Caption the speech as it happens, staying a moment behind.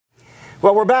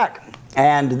Well, we're back,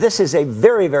 and this is a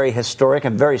very, very historic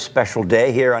and very special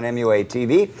day here on MUA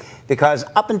TV, because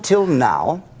up until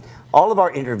now, all of our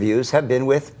interviews have been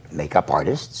with makeup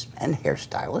artists and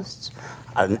hairstylists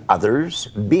and others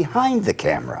behind the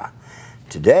camera.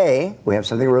 Today, we have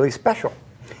something really special.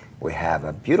 We have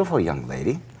a beautiful young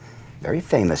lady, very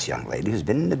famous young lady, who's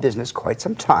been in the business quite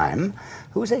some time,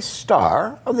 who is a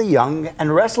star of The Young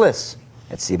and Restless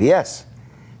at CBS.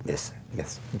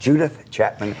 Miss Judith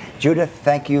Chapman. Judith,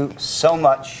 thank you so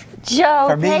much Joe,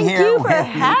 for being here. Thank you for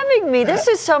having me. This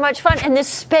is so much fun, and this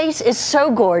space is so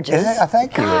gorgeous. Isn't it?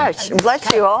 Thank you. Gosh,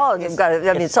 bless you all. You've got,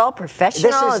 I mean, it's all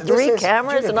professional, three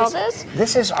cameras Judith, and all this.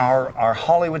 This is our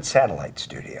Hollywood satellite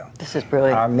studio. This is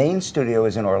brilliant. Our main studio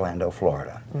is in Orlando,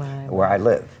 Florida, where I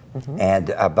live. And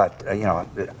you know,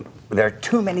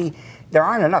 there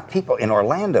aren't enough people in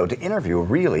Orlando to interview,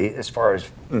 really, as far as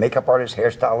makeup artists,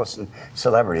 hairstylists, and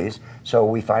celebrities. So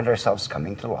we find ourselves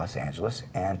coming to Los Angeles,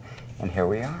 and here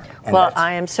we are. And well,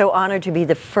 I am so honored to be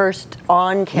the first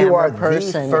on-camera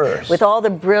person with all the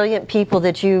brilliant people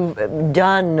that you've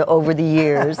done over the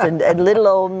years, and little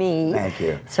old me. Thank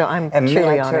you. So I'm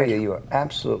truly honored. And tell you, you are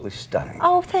absolutely stunning.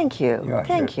 Oh, thank you.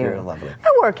 Thank you. You're lovely.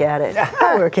 I work at it.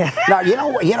 I work at it. Now,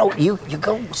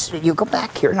 you go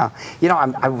back here now. You know,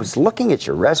 I was looking at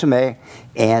your resume,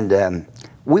 and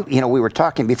we were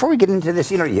talking before we get into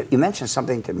this. You know, you mentioned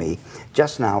something to me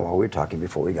just now while we were talking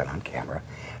before we got on camera.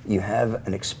 You have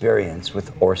an experience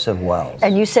with Orson Welles.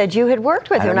 And you said you had worked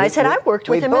with him, and I said I worked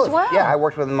with him as well. Yeah, I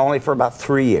worked with him only for about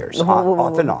 3 years,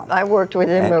 off and on. I worked with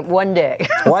him one day.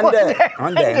 One day.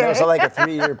 And it was like a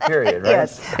 3-year period, right?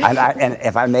 Yes. And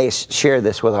if I may share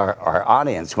this with our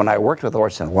audience, when I worked with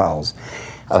Orson Welles,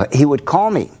 he would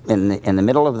call me in the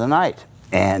middle of the night,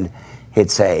 and he'd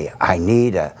say, I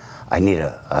need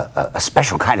a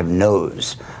special kind of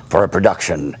nose for a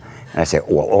production. And I say,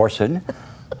 well, Orson,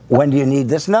 when do you need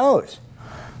this nose?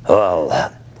 Well,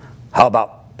 how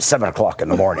about 7 o'clock in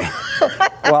the morning?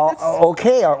 Well,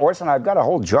 okay, Orson, I've got a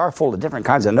whole jar full of different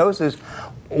kinds of noses.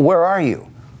 Where are you?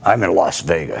 I'm in Las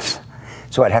Vegas.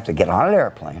 So I'd have to get on an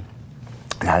airplane,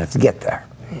 and I'd have to get there.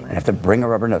 I'd have to bring a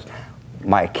rubber nose.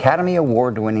 My Academy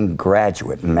Award-winning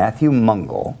graduate, Matthew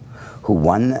Mungle, who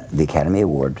won the Academy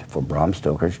Award for Bram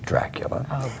Stoker's Dracula,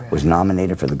 was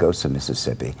nominated for The Ghosts of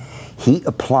Mississippi. He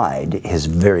applied his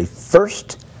very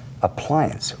first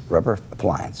rubber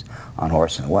appliance on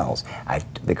Orson Welles,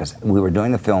 because we were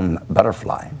doing the film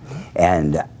Butterfly,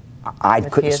 and I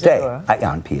couldn't stay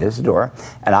on Pia Zadora,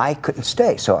 and I couldn't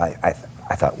stay. So I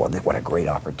thought, well, what a great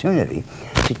opportunity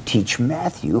to teach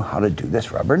Matthew how to do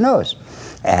this rubber nose,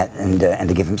 and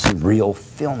to give him some real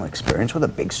film experience with a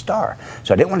big star.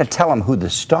 So I didn't want to tell him who the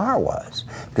star was,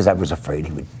 because I was afraid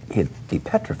he'd be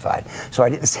petrified. So I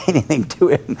didn't say anything to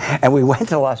him, and we went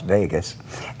to Las Vegas,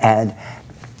 and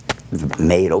the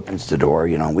maid opens the door,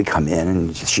 you know, and we come in,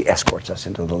 and she escorts us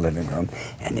into the living room,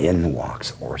 and in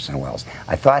walks Orson Welles.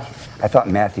 I thought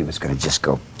Matthew was going to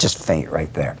just faint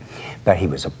right there, but he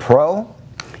was a pro,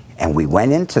 and we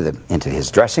went into his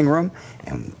dressing room,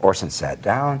 and Orson sat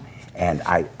down, and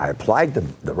I applied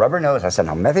the rubber nose. I said,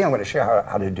 now, Matthew, I'm going to show you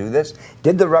how to do this.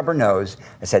 Did the rubber nose.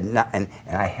 I said, no, and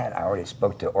I already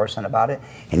spoke to Orson about it,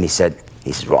 and he said,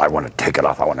 well, I want to take it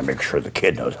off. I want to make sure the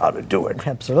kid knows how to do it.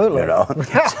 Absolutely. You know?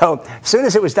 So as soon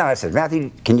as it was done, I said, Matthew,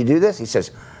 can you do this? He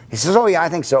says, oh, yeah, I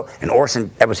think so. And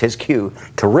Orson, that was his cue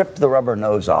to rip the rubber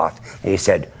nose off. And he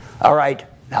said, all right,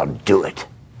 now do it.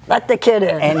 Let the kid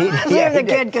in. And the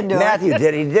kid can do Matthew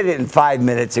did. He did it in 5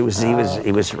 minutes. He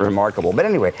was remarkable. But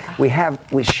anyway,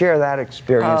 we share that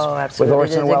experience with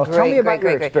Orson Welles. Tell me about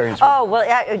your experience. Oh,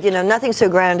 well, you know, nothing so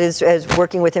grand as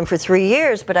working with him for 3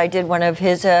 years. But I did one of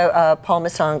his Paul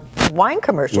Masson wine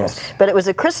commercials. Yes. But it was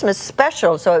a Christmas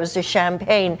special, so it was a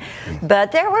champagne.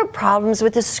 But there were problems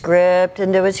with the script,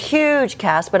 and there was huge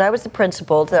cast. But I was the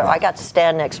principal. So I got to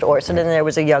stand next to Orson, and there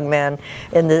was a young man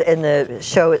in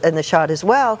the shot as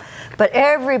well. But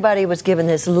everybody was given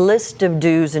this list of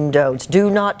do's and don'ts. Do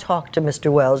not talk to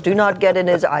Mr. Welles. Do not get in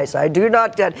his eyesight. Do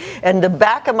not get... And the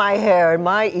back of my hair and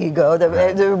my ego,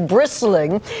 they're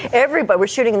bristling. Everybody, we're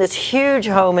shooting in this huge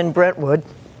home in Brentwood.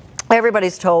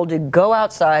 Everybody's told to go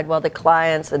outside while the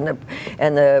clients and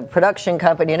the production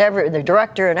company and the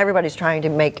director and everybody's trying to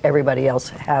make everybody else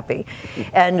happy.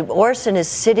 And Orson is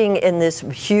sitting in this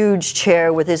huge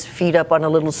chair with his feet up on a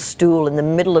little stool in the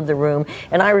middle of the room,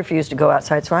 and I refuse to go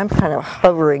outside, so I'm kind of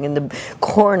hovering in the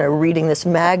corner reading this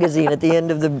magazine at the end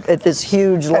of this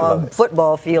huge long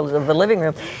football field of the living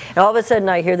room. And all of a sudden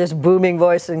I hear this booming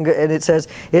voice, and it says,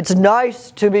 "It's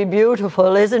nice to be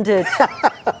beautiful, isn't it?"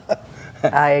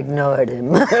 I ignored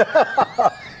him.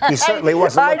 He certainly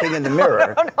wasn't looking in the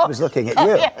mirror. He was looking at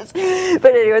you. Yes.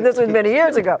 But anyway, this was many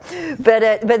years ago.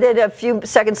 But then a few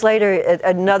seconds later,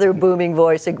 another booming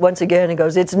voice once again, and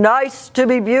goes, "It's nice to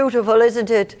be beautiful, isn't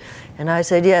it?" And I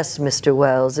said, "Yes, Mr.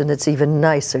 Wells, and it's even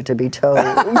nicer to be told."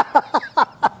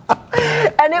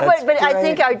 And it was, but great. I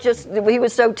think he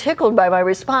was so tickled by my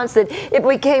response that it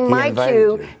became my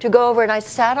cue to go over, and I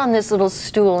sat on this little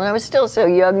stool, and I was still so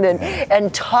young then,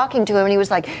 and talking to him, and he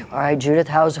was like, "All right, Judith,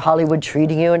 how's Hollywood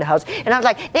treating you?" And I was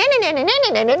like,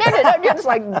 I'm just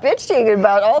like bitching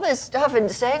about all this stuff and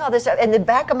saying all this stuff. In the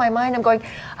back of my mind, I'm going,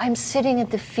 I'm sitting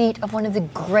at the feet of one of the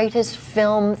greatest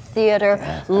film theater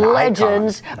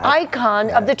legends, icon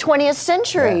of the 20th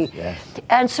century.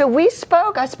 And so we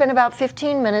spoke. I spent about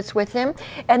 15 minutes with him,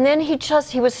 and then he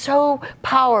was so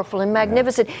powerful and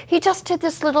magnificent. He just did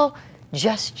this little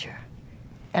gesture,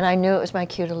 and I knew it was my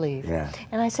cue to leave.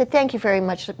 And I said, "Thank you very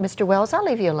much, Mr. Wells. I'll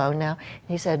leave you alone now." And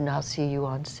he said, "And I'll see you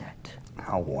on set."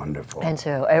 How wonderful. And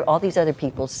so all these other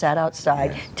people sat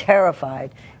outside,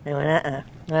 terrified. They went,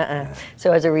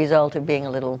 So as a result of being a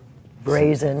little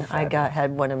brazen, I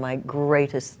had one of my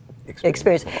greatest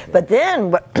experience. But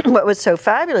then what was so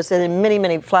fabulous, and then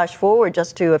many flash forward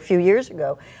just to a few years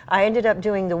ago, I ended up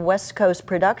doing the West Coast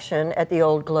production at the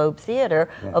Old Globe Theater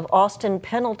of Austin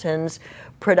Pendleton's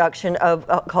production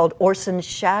called Orson's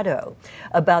Shadow,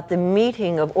 about the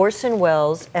meeting of Orson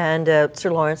Welles and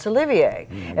Sir Laurence Olivier.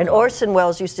 And Orson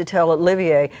Welles used to tell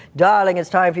Olivier, "Darling, it's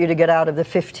time for you to get out of the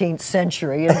 15th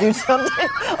century and do something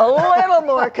a little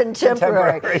more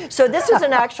contemporary." So this was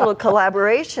an actual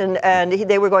collaboration, and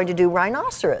they were going to do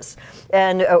Rhinoceros.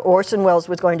 And Orson Welles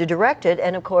was going to direct it,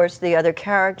 and of course the other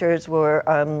characters were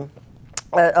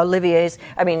Olivier's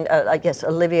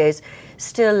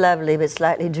still lovely but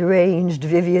slightly deranged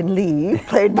Vivian Lee,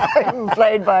 played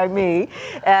by me,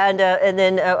 and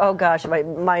then oh gosh, my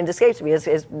mind escapes me.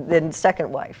 Is then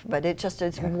second wife, but it's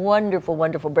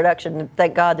wonderful production. And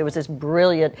thank God there was this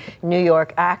brilliant New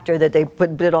York actor that they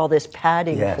did all this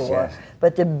padding for.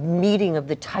 But the meeting of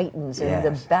the titans and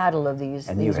the battle of these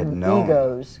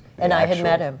egos. And I had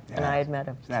met him. Isn't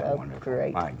that wonderful?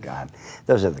 Great. My God.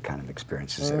 Those are the kind of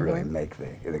experiences that really make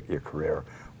your career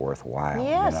worthwhile.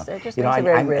 Yes, it just makes it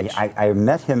very rich. I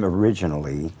met him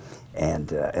originally,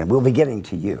 and we'll be getting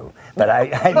to you, but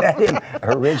I met him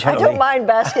originally. I don't mind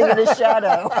basking in his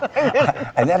shadow.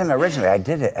 I met him originally. I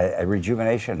did a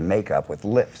rejuvenation makeup with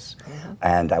lifts,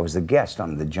 and I was a guest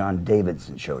on the John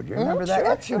Davidson show. Do you remember that?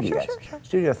 At CBS. Sure.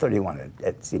 Studio 31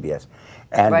 at CBS.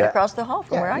 And, right across the hall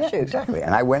from where I shoot. Exactly.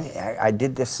 And I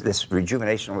did this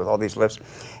rejuvenation with all these lifts,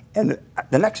 and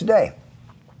the next day,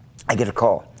 I get a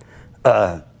call.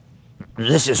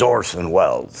 This is Orson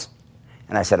Welles.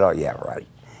 And I said, "Oh, yeah, right."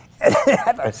 And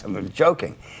I thought someone was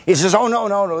joking. He says, "Oh,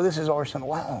 no, this is Orson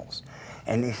Welles."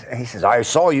 And he says, "I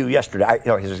saw you yesterday."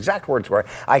 His exact words were,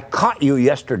 "I caught you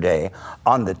yesterday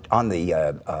on the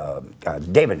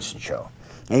Davidson show."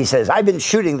 And he says, "I've been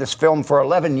shooting this film for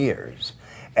 11 years.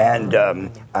 And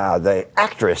the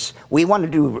actress, we want to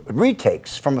do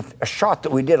retakes from a shot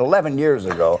that we did 11 years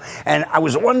ago. And I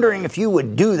was wondering if you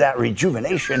would do that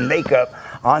rejuvenation makeup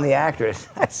on the actress."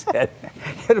 I said,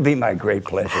 "It'll be my great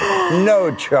pleasure.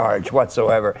 No charge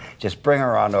whatsoever. Just bring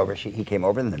her on over." He came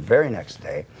over, and the very next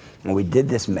day, and we did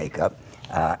this makeup.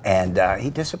 And he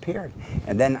disappeared.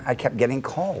 And then I kept getting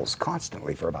calls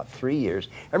constantly for about 3 years.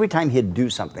 Every time he'd do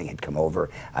something, he'd come over,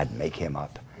 I'd make him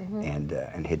up.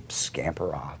 And he'd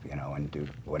scamper off, and do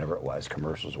whatever it was,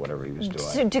 commercials, whatever he was doing.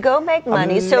 So to go make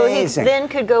money, so he then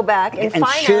could go back and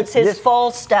finance his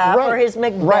Falstaff or his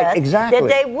Macbeth. Right, exactly.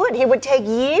 That he would take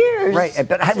years. Right,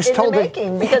 but I was told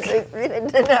because he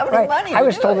didn't have any money. I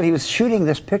was told that he was shooting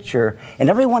this picture, and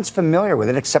everyone's familiar with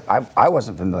it, except I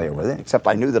wasn't familiar with it, except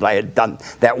I knew that I had done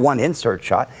that one insert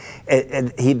shot.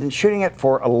 And he'd been shooting it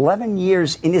for 11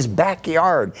 years in his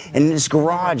backyard, and in his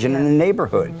garage, and in the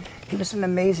neighborhood. He was an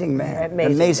amazing man.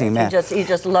 Amazing man. He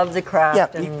just loved the craft.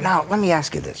 Yeah. Now let me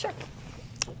ask you this. Sure.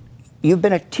 You've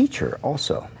been a teacher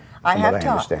also. I have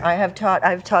taught.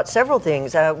 I've taught several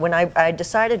things. When I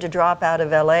decided to drop out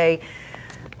of LA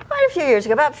quite a few years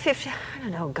ago, about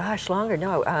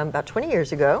 20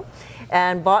 years ago,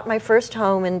 and bought my first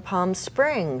home in Palm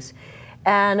Springs.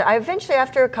 And I eventually,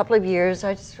 after a couple of years,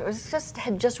 had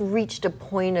just reached a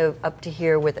point of up to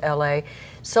here with LA,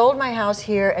 sold my house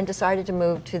here and decided to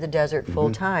move to the desert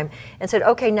full time, and said,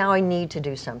 okay, now I need to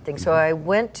do something. So I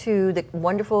went to the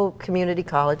wonderful community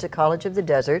college, the College of the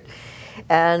Desert,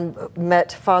 and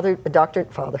met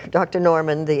Dr.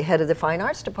 Norman, the head of the fine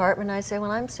arts department. I said,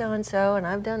 well, I'm so-and-so, and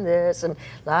I've done this, and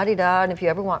la-di-da, and if you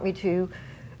ever want me to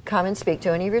come and speak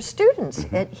to any of your students.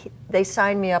 And they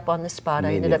signed me up on the spot.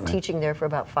 I ended up teaching there for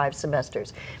about 5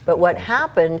 semesters. But what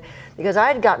happened, because I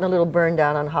had gotten a little burned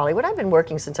out on Hollywood, I'd been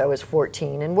working since I was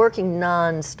 14 and working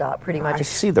nonstop pretty much. I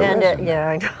see the resume. Yeah,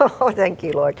 I know. Thank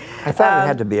you, Lord. I thought it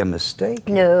had to be a mistake.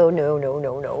 No.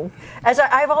 As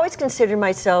I've always considered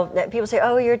myself, that people say,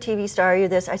 oh, you're a TV star, you're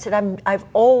this. I said, I've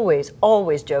always,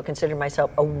 Joe, considered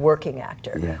myself a working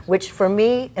actor, which for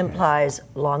me implies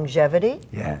longevity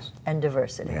and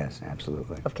diversity. Yes,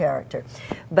 absolutely. Of character.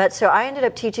 But so I ended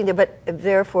up teaching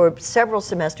there for several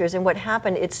semesters, and what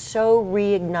happened, it so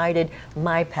reignited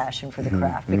my passion for the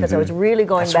craft, because I was really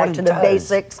going back to the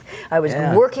basics. I was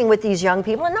working with these young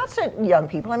people, and not so young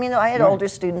people, I mean, I had older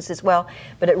students as well,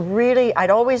 but it really, I'd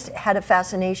always had a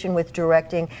fascination with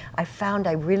directing. I found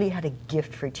I really had a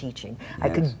gift for teaching. I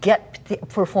could get the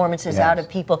performances out of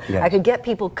people. I could get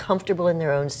people comfortable in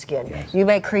their own skin. You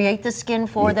may create the skin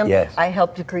for them. I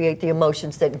help to create the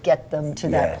emotions that get them to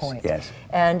that point.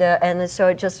 And so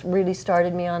it just really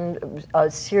started me on a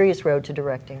serious road to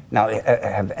directing. Now,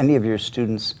 have any of your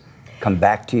students come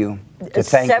back to you to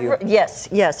thank you?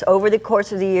 Yes. Over the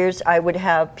course of the years, I would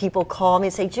have people call me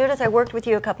and say, Judith, I worked with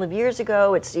you a couple of years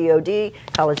ago at COD,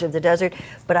 College of the Desert,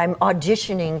 but I'm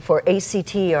auditioning for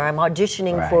ACT, or I'm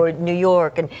auditioning for New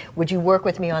York, and would you work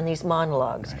with me on these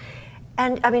monologues?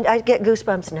 And I mean, I get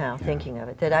goosebumps now thinking of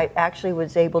it, that I actually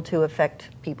was able to affect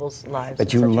people's lives.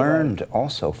 But you learned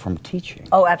also from teaching.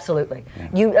 Oh, absolutely.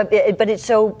 But it's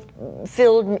so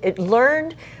filled, it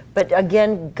learned, but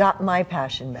again, got my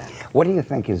passion back. What do you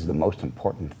think is the most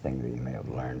important thing that you may have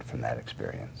learned from that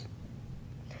experience?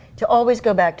 To always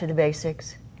go back to the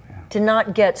basics. To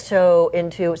not get so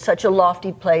into such a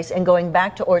lofty place, and going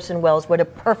back to Orson Welles, what a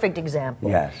perfect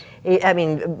example. I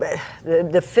mean,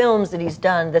 the films that he's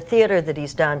done, the theater that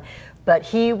he's done, but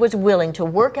he was willing to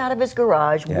work out of his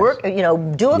garage,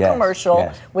 do a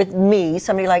commercial with me,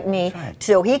 somebody like me,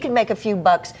 so he could make a few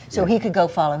bucks, so he could go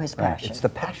follow his passion. It's the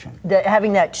passion.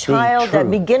 Having that child, that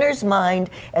beginner's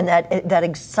mind, and that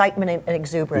excitement and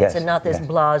exuberance, and not this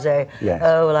blasé,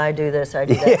 oh, well, I do this, I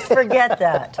do that. Forget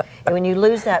that. And when you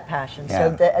lose that passion,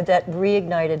 so that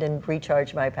reignited and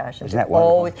recharged my passion. Isn't that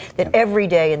wonderful? Always, that every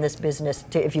day in this business,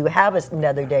 if you have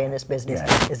another day in this business,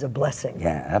 is a blessing.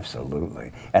 Yeah,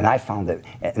 absolutely. And I found that,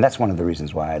 and that's one of the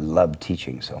reasons why I love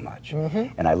teaching so much.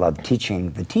 And I love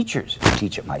teaching the teachers who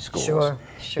teach at my schools.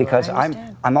 Because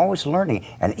I'm always learning,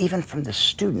 and even from the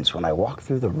students, when I walk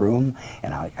through the room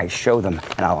and I show them,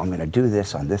 and I'm going to do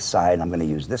this on this side, and I'm going to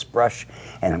use this brush,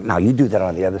 and now you do that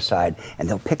on the other side, and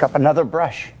they'll pick up another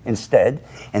brush instead,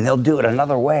 and they'll do it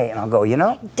another way, and I'll go, you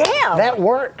know, damn, that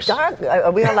works.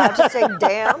 Are we allowed to say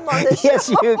damn on this show? Yes,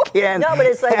 you can. No, but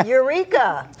it's like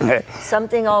eureka.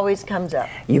 Something always comes up.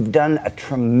 You've done a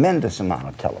tremendous amount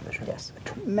of television. Yes. A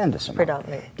tremendous amount.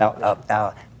 Predominantly.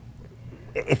 Now,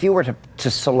 if you were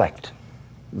to select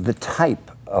the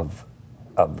type of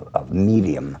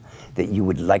medium that you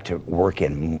would like to work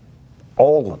in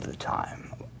all of the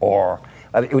time, or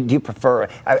do you prefer,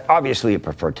 obviously you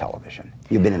prefer television.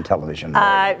 You've been in television.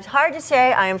 It's hard to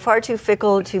say. I am far too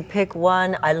fickle to pick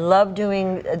one. I love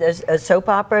doing a soap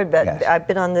opera, but I've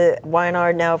been on the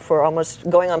YNR now for almost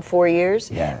going on 4 years.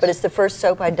 But it's the first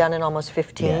soap I'd done in almost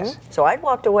 15. So I'd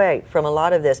walked away from a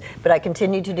lot of this, but I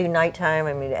continued to do nighttime.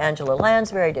 I mean, Angela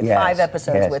Lansbury, did 5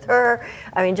 episodes with her.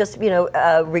 I mean, just,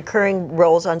 recurring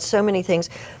roles on so many things.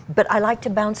 But I like to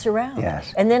bounce around.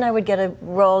 And then I would get a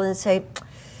role and say,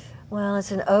 well,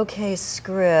 it's an okay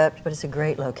script, but it's a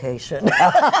great location.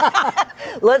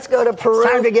 Let's go to Peru.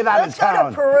 It's time to get out of town.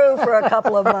 Let's go to Peru for a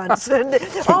couple of months. And,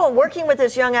 working with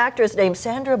this young actress named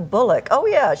Sandra Bullock. Oh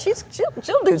yeah, she'll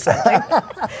do something.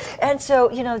 And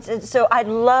so, so I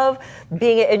love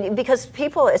being, because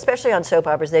people, especially on soap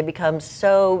operas, they become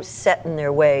so set in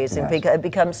their ways and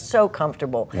become so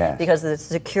comfortable because of the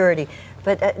security.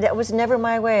 But that was never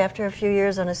my way. After a few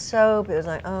years on a soap, it was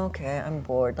like, oh, okay, I'm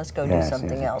bored. Let's go do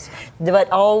something else. But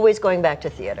always going back to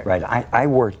theater. Right. I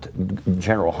worked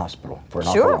General Hospital for an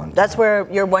awful long time. That's where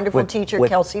your wonderful teacher,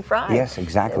 Kelsey Fry. Yes,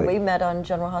 exactly. We met on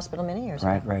General Hospital many years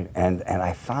ago. Right. And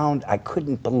I found, I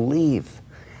couldn't believe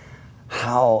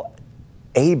how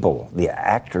able the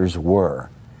actors were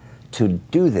to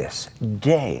do this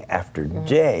day after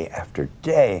day after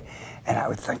day. And I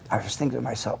was thinking to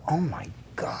myself, oh my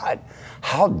God,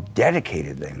 how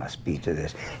dedicated they must be to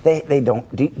this. They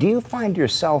don't, do you find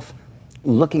yourself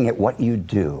looking at what you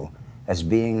do as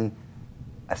being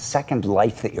a second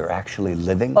life that you're actually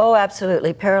living? Oh,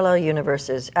 absolutely. Parallel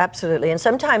universes, absolutely. And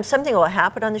sometimes something will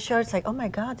happen on the show, it's like, oh my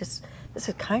God, this this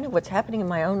is kind of what's happening in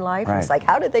my own life. Right. It's like,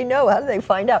 how did they know? How did they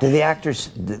find out? Do the actors,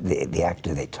 do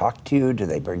they talk to you? Do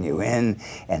they bring you in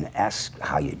and ask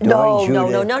how you doing, No.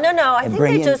 I And think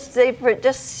bring they just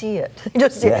see it.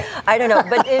 Just see it. I don't know,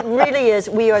 but it really is.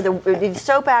 We are the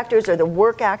soap actors are the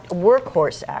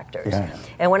workhorse actors. Yeah.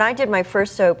 And when I did my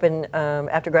first soap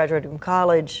after graduating from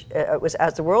college, it was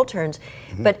As the World Turns,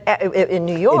 but in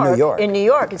New York,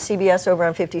 at CBS over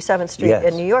on 57th Street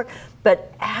in New York.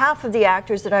 But half of the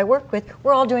actors that I worked with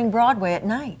were all doing Broadway at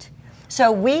night.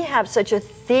 So we have such a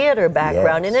theater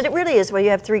background, and it really is. Well, you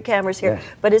have 3 cameras here,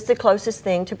 but it's the closest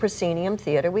thing to proscenium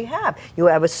theater we have. You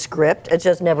have a script; it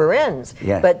just never ends.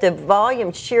 But the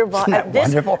volume, sheer volume. Isn't that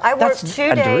wonderful? I worked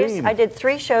 2 days. Dream. I did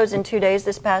 3 shows in 2 days.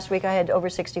 This past week, I had over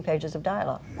 60 pages of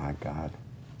dialogue. My God.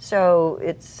 So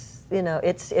it's. You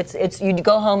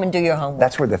go home and do your homework.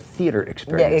 That's where the theater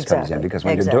experience comes in, because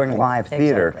when you're doing live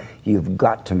theater, you've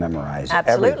got to memorize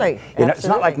everything. It's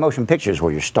not like motion pictures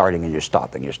where you're starting and you're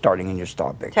stopping, you're starting and you're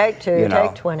stopping. Take 2,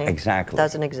 take 20. Exactly.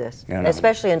 Doesn't exist.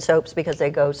 Especially in soaps because they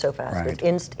go so fast. Right.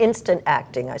 It's instant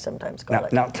acting, I sometimes call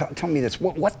it. Now tell me this.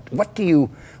 What do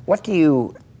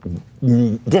you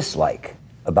dislike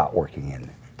about working in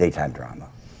daytime drama?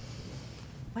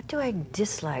 What do I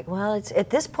dislike? Well, it's at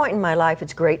this point in my life,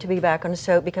 it's great to be back on a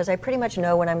soap because I pretty much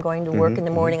know when I'm going to work in the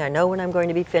morning. I know when I'm going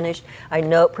to be finished. I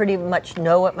pretty much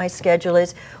know what my schedule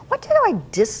is. What do I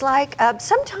dislike?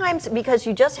 Sometimes because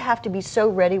you just have to be so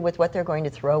ready with what they're going to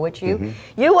throw at you.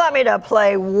 You want me to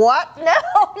play what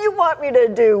now? You want me to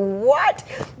do what?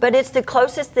 But it's the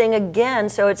closest thing again.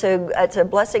 So it's a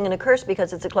blessing and a curse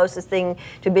because it's the closest thing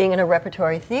to being in a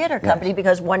repertory theater company.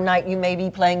 Because one night you may be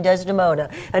playing Desdemona,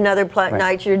 another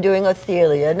night you're doing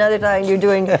Ophelia, another time you're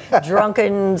doing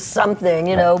drunken something,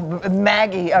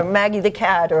 Maggie the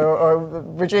cat or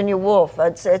Virginia Woolf.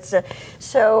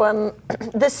 So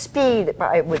the speed,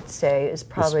 I would say, is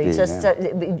probably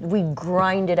we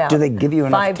grind it out. Do they give you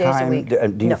enough 5 days a week?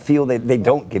 Do you feel they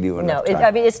don't give you enough time? No,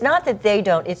 I mean, it's not that they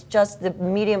don't. It's just the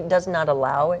medium does not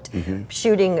allow it.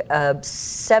 Shooting a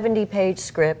 70-page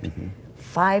script,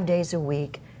 5 days a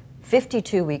week,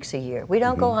 52 weeks a year. We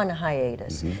don't go on a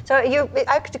hiatus. So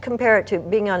I could compare it to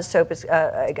being on a soap as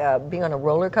being on a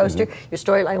roller coaster. Your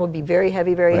storyline will be very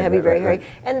heavy, very heavy,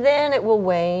 and then it will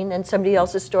wane and somebody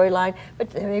else's storyline,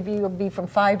 but maybe it'll be from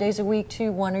 5 days a week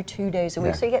to 1 or 2 days a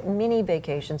week. So you get mini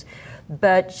vacations.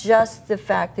 But just the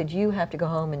fact that you have to go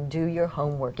home and do your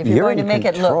homework. If you're going to make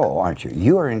it look. You're in control, aren't you?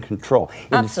 You are in control.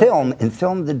 In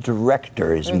film, the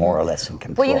director is more or less in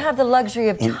control. Well, you have the luxury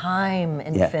of time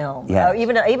in film.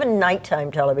 Even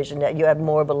nighttime television, you have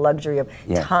more of a luxury of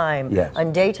time.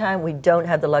 On daytime, we don't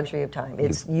have the luxury of time.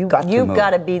 It's you've got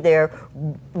to be there,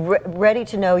 ready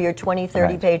to know your 20,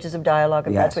 30 pages of dialogue,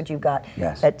 if that's what you've got,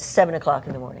 at 7 o'clock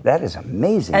in the morning. That is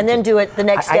amazing. And then do it the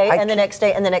next day, and the next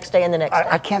day, and the next day, and the next day.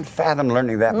 I can't fathom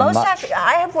learning that much.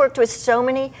 I have worked with so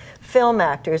many film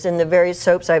actors in the various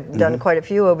soaps. I've done quite a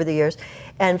few over the years,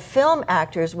 and film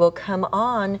actors will come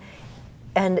on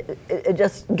and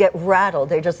just get rattled.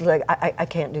 They're just like, I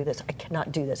can't do this. I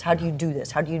cannot do this. How do you do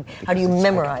this? How do you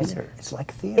memorize it? It's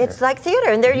like theater. It's like theater,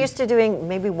 and they're used to doing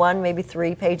maybe 1, maybe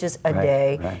 3 pages a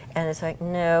day, and it's like,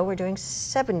 no, we're doing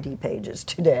 70 pages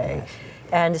today.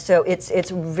 And so it's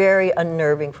very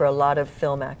unnerving for a lot of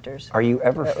film actors. Are you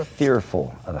ever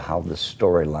fearful of how the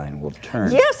storyline will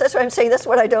turn? Yes, that's what I'm saying. That's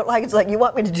what I don't like. It's like, you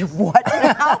want me to do what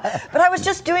now? But I was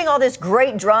just doing all this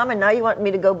great drama, and now you want me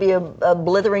to go be a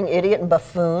blithering idiot and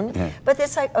buffoon. But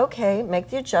it's like, okay, make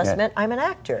the adjustment. I'm an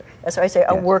actor. That's why I say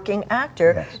a working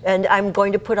actor, and I'm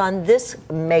going to put on this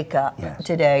makeup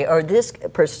today or this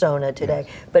persona today.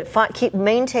 But keep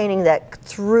maintaining that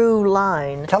through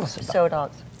line. Tell us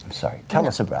about Tell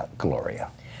us about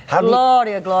Gloria.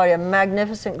 Gloria,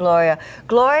 magnificent Gloria.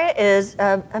 Gloria is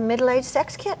a middle-aged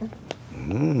sex kitten.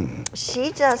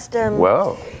 She just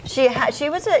whoa. She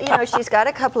was she's got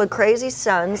a couple of crazy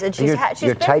sons, and you're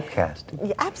typecast.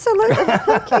 Yeah, absolutely.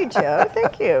 Thank you, Joe.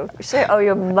 Thank you. You say, oh,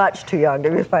 you're much too young to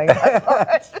be playing that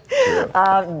part.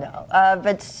 No,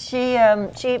 but she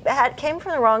came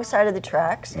from the wrong side of the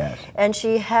tracks, and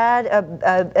she had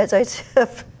as I said,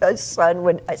 a son.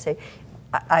 When I say,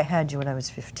 I had you when I was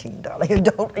 15, darling.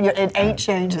 It ain't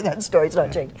changed. That story's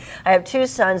not changed. I have 2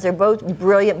 sons. They're both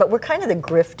brilliant, but we're kind of the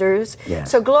grifters.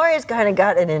 So Gloria's kind of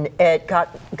gotten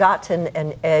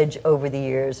an edge over the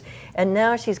years, and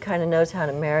now she's kind of knows how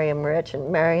to marry him rich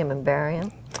and marry him and bury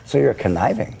him. So you're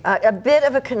conniving. A bit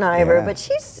of a conniver, but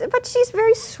she's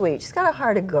very sweet. She's got a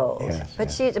heart of gold.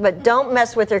 But don't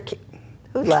mess with her.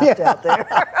 Who laughed out there?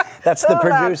 That's the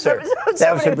producer.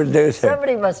 That was the producer.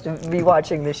 Somebody must be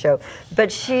watching the show.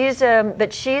 But she's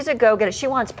a go-getter. She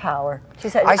wants power. She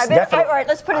said, all right,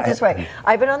 let's put it this way.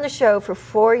 I've been on the show for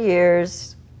 4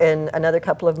 years and another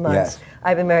couple of months. Yes.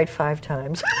 I've been married 5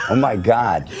 times. Oh my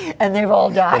God! And they've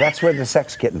all died. Well, that's where the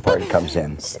sex kitten part comes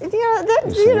in. Those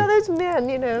men.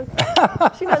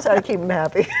 She knows how to keep them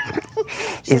happy.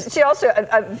 She also,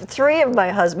 3 of my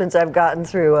husbands I've gotten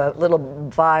through a little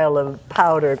vial of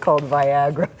powder called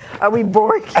Viagra. Are we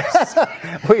boring?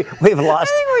 we've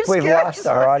lost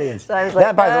our audience. So like,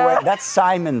 that, by the way, that's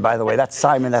Simon. By the way, that's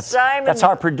Simon. That's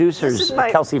our producer's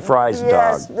Kelsey Fry's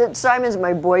dog. Yes, Simon's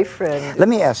my boyfriend. Let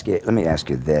me ask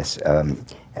you this.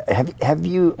 Have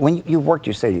you, when you've worked,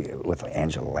 you say, with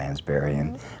Angela Lansbury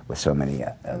and with so many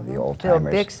of the old timers,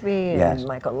 Bill Bixby and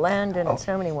Michael Landon and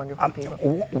so many wonderful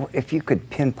people. If you could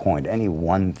pinpoint any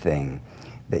one thing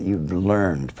that you've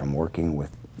learned from working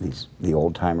with the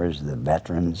old timers, the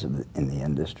veterans in the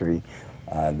industry,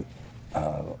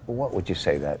 what would you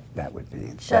say that would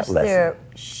be? Just their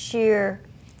sheer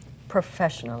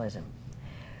professionalism.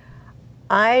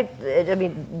 I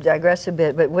mean, digress a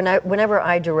bit, but whenever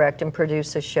I direct and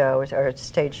produce a show or a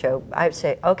stage show, I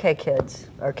say, okay, kids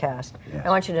or cast, I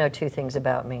want you to know 2 things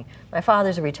about me. My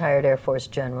father's a retired Air Force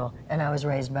general, and I was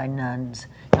raised by nuns.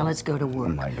 Now let's go to work.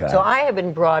 Oh my God. So I have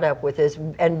been brought up with this,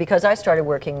 and because I started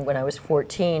working when I was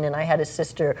 14, and I had a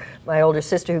sister, my older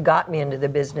sister, who got me into the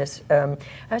business. I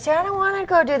would say, I don't want to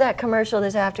go do that commercial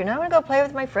this afternoon. I want to go play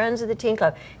with my friends at the teen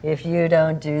club. If you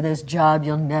don't do this job,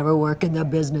 you'll never work in the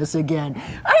business again.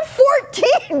 I'm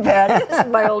 14, Patty. This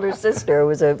is my older sister, who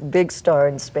was a big star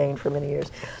in Spain for many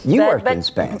years. You worked in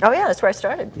Spain. Oh yeah, that's where I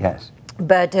started. Yes.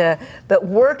 But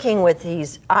working with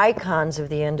these icons of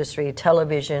the industry,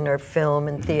 television or film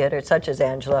and theater, such as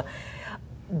Angela,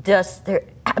 just their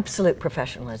absolute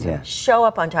professionalism. Yeah. Show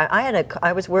up on time.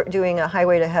 I was doing a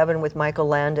Highway to Heaven with Michael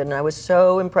Landon, and I was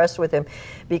so impressed with him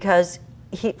because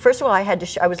first of all, I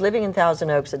was living in Thousand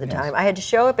Oaks at the time. I had to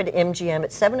show up at MGM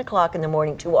at 7 o'clock in the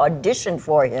morning to audition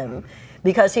for him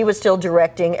because he was still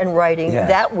directing and writing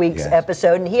that week's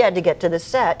episode, and he had to get to the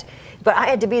set. But I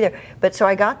had to be there. But so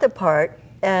I got the part,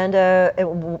 and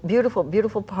a beautiful,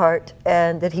 beautiful part,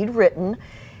 and that he'd written,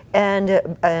 and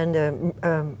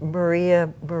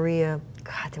Maria,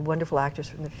 God, the wonderful actress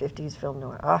from the 50s film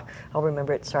noir. I'll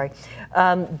remember it. Sorry.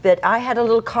 But I had a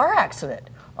little car accident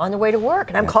on the way to work,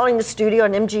 and I'm calling the studio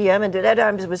on MGM, and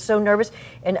I was so nervous,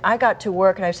 and I got to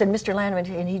work, and I said, Mr. Landman,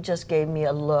 and he just gave me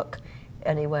a look,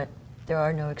 and he went, there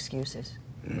are no excuses.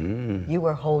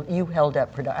 You held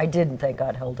up production. I didn't think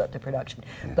God held up the production,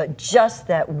 but just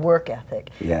that work ethic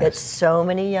that so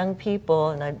many young people,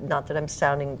 and not that I'm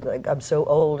sounding like I'm so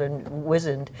old and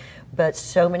wizened, but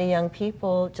so many young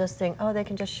people just think, oh, they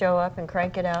can just show up and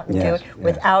crank it out and do it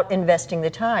without investing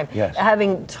the time.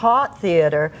 Having taught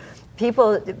theater,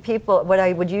 people, what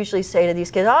I would usually say to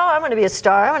these kids, oh, I'm going to be a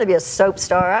star, I'm going to be a soap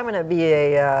star, I'm going to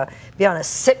be on a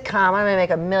sitcom, I'm going to make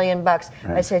 $1 million. Right.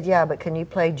 I said, yeah, but can you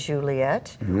play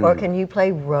Juliet? Or can you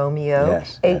play Romeo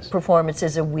 8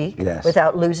 performances a week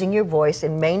without losing your voice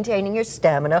and maintaining your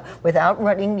stamina without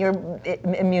running your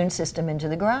immune system into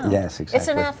the ground? Yes, exactly. It's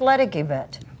an athletic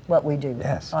event, what we do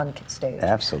on stage.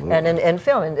 Absolutely. And in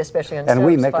film, and especially on and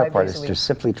we makeup artists are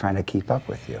simply trying to keep up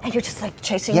with you. And you're just like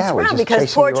chasing us around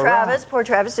because poor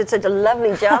Travis did such a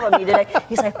lovely job on me today.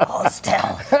 He's like, hold still,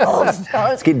 hold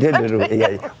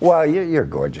still. Well, you're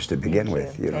gorgeous to begin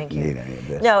with. You don't need any of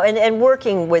this. No, and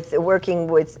working with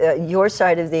your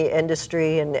side of the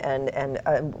industry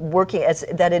and working as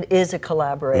that it is a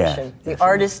collaboration. The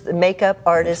artist, the makeup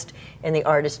artist, and the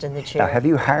artist in the chair. Now, have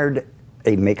you hired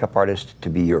a makeup artist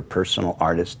to be your personal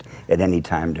artist at any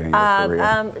time during your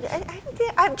career?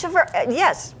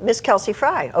 Yes, Miss Kelsey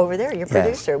Fry over there, your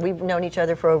producer. We've known each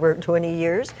other for over 20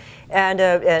 years,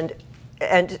 and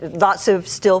lots of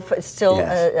still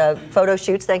photo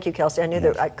shoots. Thank you, Kelsey. I knew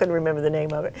that I couldn't remember the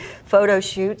name of it. Photo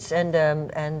shoots and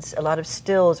a lot of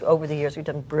stills over the years. We've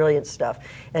done brilliant stuff,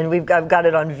 and I've got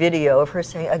it on video of her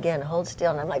saying again, "Hold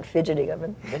still," and I'm like fidgeting.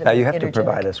 Now you have to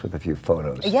provide us with a few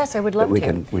photos. Yes, I would love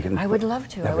to. I would love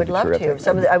to. I would love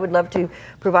to. I would love to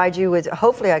provide you with.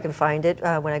 Hopefully, I can find it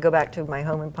when I go back to my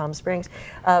home in Palm Springs.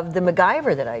 Of the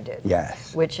MacGyver that I did.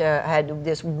 Yes. Which had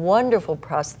this wonderful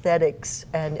prosthetics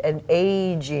and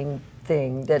aging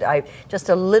thing that I just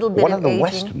a little bit one of of the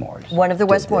aging. Westmores. One of the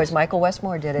Westmores, Michael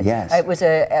Westmore did it. Yes. It was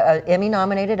a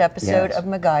Emmy-nominated episode of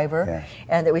MacGyver,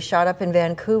 and that we shot up in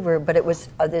Vancouver. But it was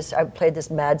I played this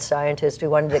mad scientist who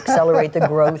wanted to accelerate the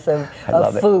growth of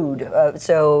food,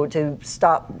 so to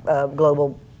stop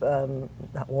global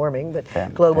not warming, but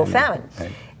global famine.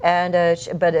 Right.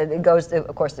 But it goes,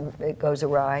 of course, it goes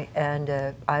awry,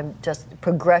 and I'm just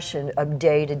progression of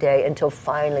day to day until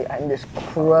finally I'm this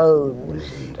crone,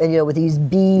 and with these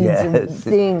beads and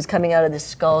things coming out of this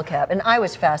skull cap. And I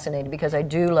was fascinated because I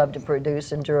do love to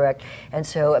produce and direct, and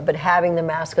so, but having the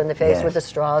mask on the face with the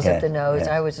straws up the nose,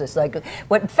 I was just like,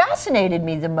 what fascinated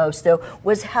me the most though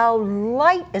was how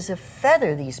light as a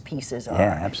feather these pieces are.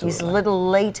 Yeah, absolutely. These little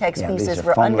latex pieces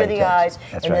were under the eyes,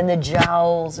 and then the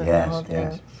jowls and the whole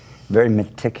thing. Yes. Very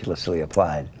meticulously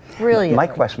applied. Brilliant.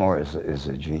 Mike Westmore is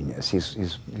a genius.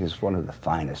 He's one of the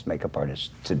finest makeup artists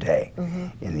today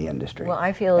in the industry. Well,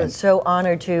 I feel so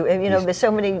honored to,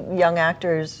 so many young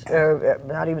actors, or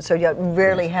not even so young,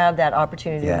 rarely have that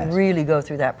opportunity to really go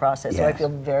through that process. So I feel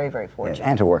very, very fortunate.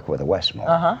 And to work with a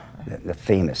Westmore, the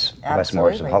famous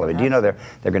Westmores of Hollywood. Do you know they're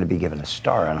going to be given a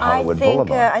star on Hollywood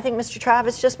Boulevard? I think Mr.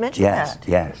 Travis just mentioned that.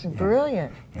 Yes.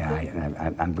 Brilliant.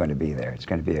 Yeah, I'm going to be there. It's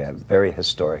going to be a very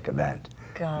historic event.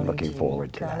 I'm looking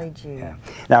forward to that. Yeah.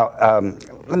 Now,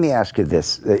 let me ask you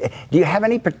this. Do you have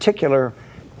any particular,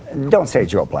 don't say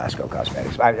Joe Blasco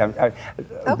Cosmetics.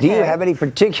 Do you have any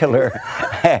particular,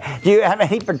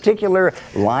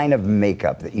 line of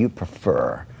makeup that you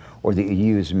prefer or that you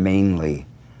use mainly,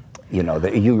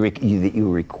 that you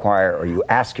require or you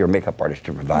ask your makeup artist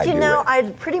to provide you with?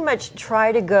 I pretty much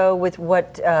try to go with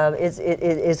what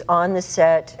is on the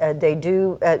set. They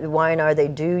do, at Y&R, they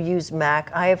do use MAC.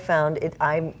 I have found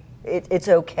it's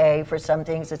okay for some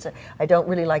things. I don't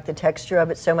really like the texture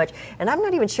of it so much, and I'm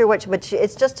not even sure what. But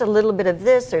it's just a little bit of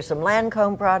this. There's some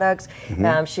Lancome products,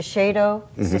 Shiseido.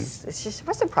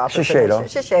 What's the proper Shiseido.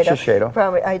 Shiseido.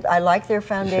 Probably. I like their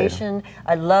foundation.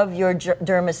 I love your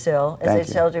Dermasil. As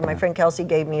I told you, my friend Kelsey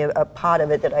gave me a pot of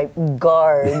it that I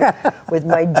guard with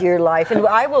my dear life. And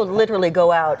I will literally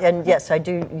go out, and yes, I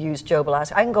do use Joe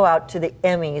Blasco. I can go out to the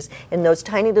Emmys in those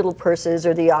tiny little purses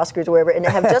or the Oscars or wherever, and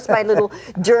have just my little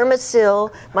Dermasil,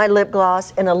 my lip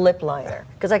gloss, and a lip liner,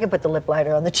 because I can put the lip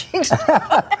liner on the cheeks.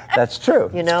 That's true.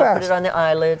 Put it on the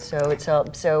eyelids, so it's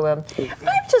helped. So I'm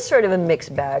just sort of a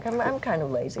mixed bag. I'm kind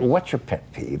of lazy. What's your pet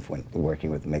peeve when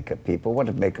working with makeup people? What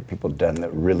have makeup people done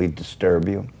that really disturb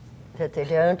you? That they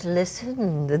don't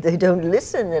listen.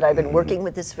 That I've been working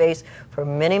with this face for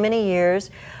many, many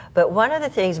years. But one of the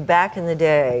things back in the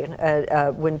day,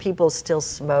 when people still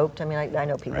smoked, I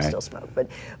know people still smoke, but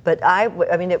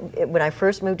when I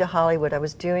first moved to Hollywood, I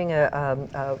was doing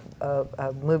a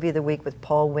movie of the week with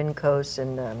Paul Wynkosz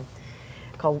and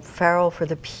called Farrell for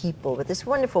the People, but this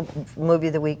wonderful movie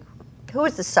of the week. Who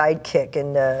was the sidekick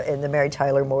in the Mary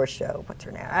Tyler Moore show? What's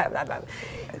her name?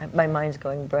 My mind's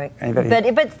going blank.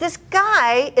 But this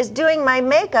guy is doing my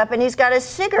makeup, and he's got a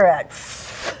cigarette.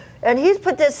 And he's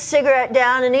put this cigarette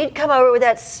down, and he'd come over with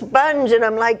that sponge, and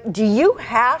I'm like, do you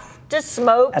have to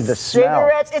smoke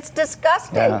cigarettes? It's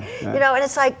disgusting. And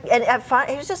it's like, and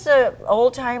he was just an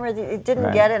old timer that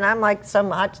didn't get it, and I'm like some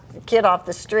hot kid off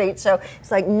the street. So it's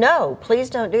like, no,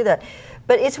 please don't do that.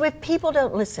 But it's with people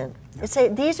don't listen. They say,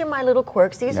 these are my little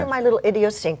quirks, these are my little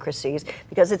idiosyncrasies,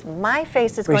 because it's my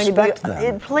face that's going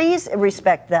to be, please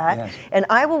respect that. And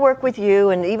I will work with you,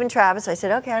 and even Travis, I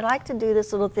said, okay, I'd like to do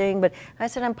this little thing, but I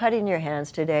said, I'm putting your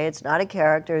hands today. It's not a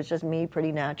character, it's just me,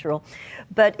 pretty natural.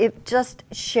 But just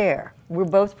share. We're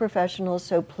both professionals,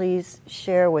 so please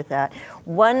share with that.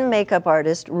 One makeup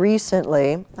artist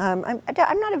recently, I'm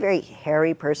not a very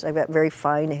hairy person, I've got very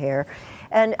fine hair,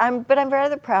 but I'm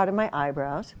rather proud of my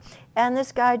eyebrows. And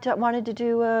this guy wanted to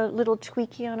do a little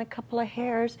tweaky on a couple of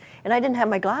hairs, and I didn't have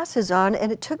my glasses on,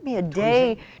 and it took me a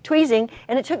day, tweezing,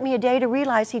 and it took me a day to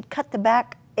realize he'd cut the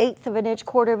back 1/8 of an inch,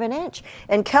 1/4 of an inch.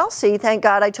 And Kelsey, thank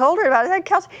God I told her about it,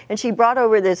 Kelsey, and she brought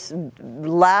over this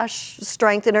lash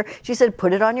strengthener. She said,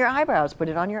 put it on your eyebrows,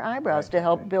 to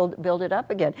help build it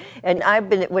up again. And I've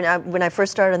been, when I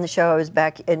first started on the show, I was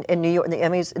back in New York, the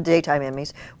Emmys, daytime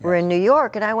Emmys, were in New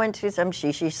York, and I went to some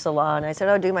shishi salon. I said,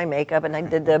 oh, do my makeup, and I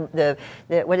did the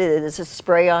what is it, this is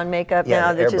spray-on makeup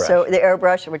now, the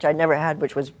airbrush, which I never had,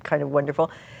 which was kind of wonderful.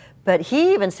 But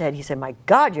he even said, my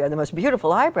God, you have the most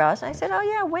beautiful eyebrows. And I said, oh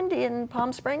yeah, Wendy in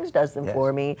Palm Springs does them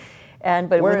for me.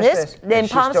 But where when this in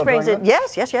Palm Springs,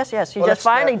 yes. She just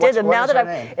finally did them. Now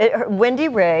that Wendy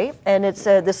Ray, and it's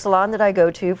the salon that I go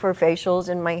to for facials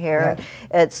and my hair.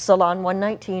 It's Salon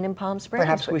 119 in Palm Springs.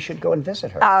 Perhaps we should go and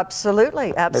visit her.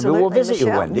 Absolutely. Maybe we'll visit you,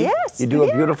 Wendy. Yes, you do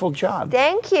a beautiful job.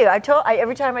 Thank you.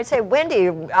 Every time I say, Wendy,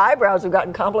 your eyebrows have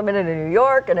gotten complimented in New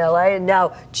York and LA, and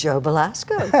now Joe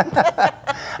Blasco.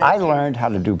 I learned how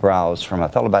to do brows from a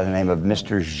fellow by the name of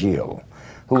Mr. Gilles.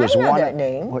 Who was that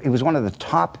name. He was one of the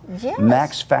top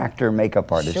Max Factor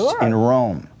makeup artists in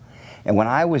Rome. And when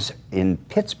I was in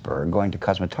Pittsburgh going to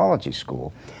cosmetology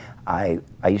school, I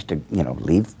used to,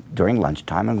 leave during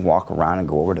lunchtime and walk around and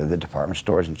go over to the department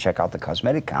stores and check out the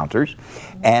cosmetic counters.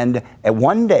 And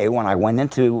one day when I went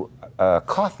into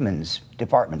Kaufman's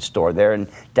department store there in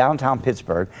downtown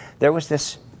Pittsburgh, there was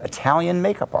this Italian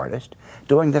makeup artist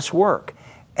doing this work.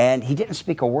 And he didn't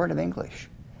speak a word of English.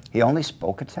 He only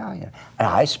spoke Italian. And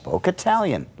I spoke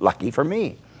Italian, lucky for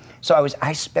me. So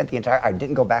I spent I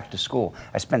didn't go back to school.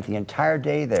 I spent the entire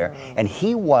day there. And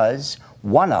he was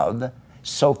one of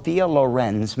Sophia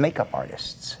Loren's makeup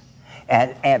artists.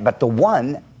 But the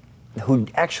one who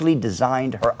actually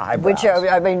designed her eyebrows.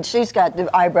 Which, she's got the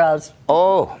eyebrows.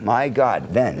 Oh my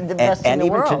God, then. The best in the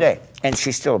even world. Today. And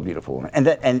she's still a beautiful woman.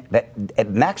 And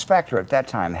Max Factor at that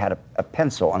time had a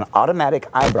pencil, an automatic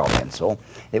eyebrow pencil.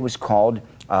 It was called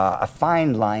a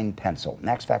fine line pencil,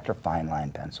 Max Factor fine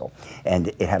line pencil. And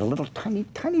it had a little tiny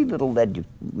little lead,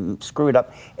 you screw it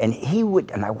up, and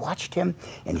I watched him,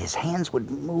 and his hands would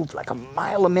move like a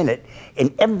mile a minute,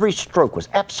 and every stroke was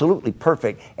absolutely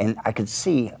perfect, and I could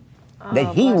see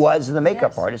that he was the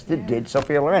makeup artist that did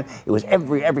Sophia Loren. It was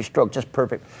every stroke just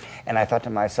perfect. And I thought to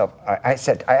myself, I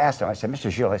asked him, I said, Mr.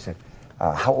 Gilles, I said,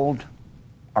 how old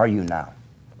are you now?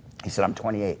 He said, I'm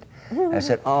 28. And I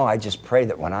said, oh, I just pray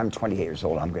that when I'm 28 years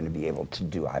old, I'm going to be able to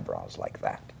do eyebrows like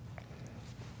that.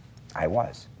 I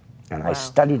was. And I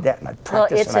studied that, and I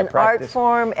practiced. Well, it's an art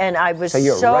form, and I was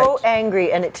so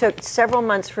angry, and it took several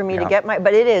months for me to get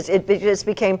it just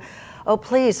became, oh,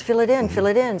 please, fill it in, fill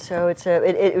it in. So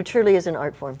it truly is an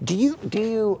art form.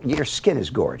 Your skin is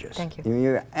gorgeous. Thank you.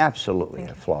 You're absolutely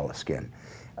a flawless skin.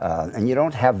 And you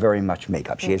don't have very much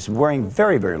makeup. She is wearing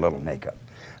very, very little makeup.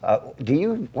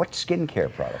 What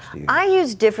skincare products do you use? I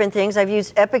use different things. I've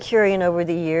used Epicurean over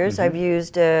the years. I've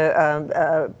used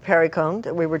Perricone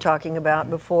that we were talking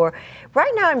about before.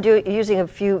 Right now I'm using a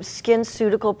few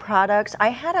SkinCeutical products. I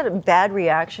had a bad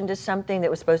reaction to something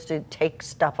that was supposed to take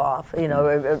stuff off,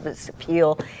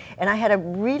 peel. And I had a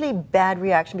really bad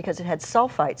reaction because it had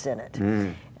sulfites in it.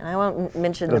 And I won't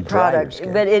mention the product,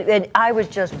 but I was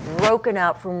just broken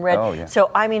out from red. Oh, yeah.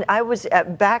 So, I was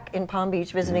back in Palm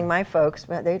Beach visiting my folks.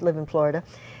 They live in Florida.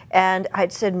 And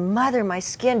I'd said, Mother, my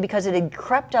skin, because it had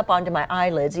crept up onto my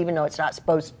eyelids, even though it's not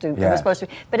supposed to, it was supposed to,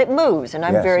 but it moves, and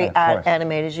I'm very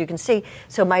animated, as you can see.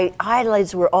 So my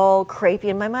eyelids were all crepey,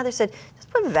 and my mother said,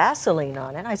 just put Vaseline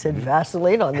on it. I said,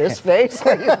 Vaseline on this face?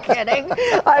 Are you kidding?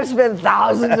 I've spent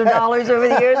thousands of dollars over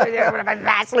the years with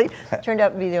Vaseline. Turned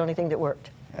out to be the only thing that worked.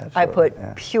 I put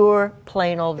pure,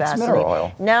 plain old Vaseline. It's mineral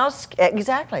oil. Now,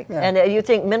 exactly. Yeah. And you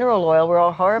think mineral oil, we're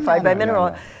all horrified by mineral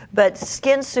oil. But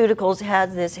SkinCeuticals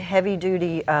has this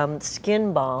heavy-duty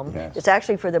skin balm. Yes. It's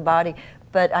actually for the body.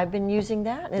 But I've been using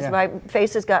that as my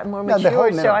face has gotten more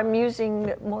mature, so I'm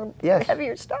using more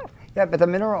heavier stuff. Yeah, but the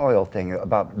mineral oil thing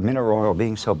about mineral oil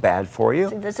being so bad for you.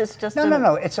 See, this is just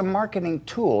no. It's a marketing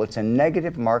tool. It's a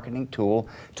negative marketing tool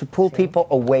to pull people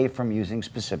away from using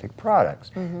specific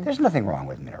products. There's nothing wrong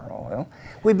with mineral oil.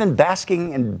 We've been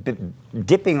basking and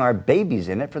dipping our babies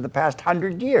in it for the past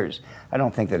 100 years. I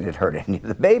don't think that it hurt any of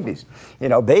the babies.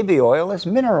 Baby oil is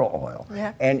mineral oil,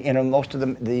 and most of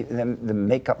the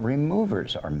makeup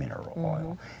removers are mineral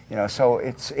oil. So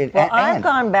it's I've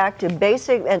gone back to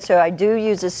basic, and so I do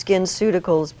use a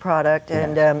SkinCeuticals product,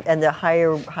 and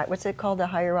the what's it called, the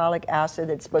hyaluronic acid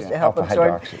that's supposed to help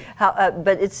absorb.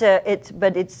 But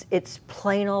it's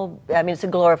plain old. I mean, it's a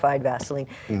glorified Vaseline,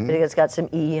 but it's got some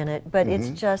E in it. But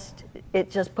it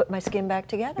just put my skin back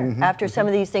together after some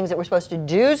of these things that were supposed to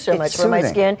do so much for my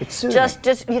skin.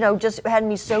 Just had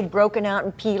me so broken out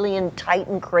and peely and tight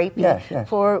and crepey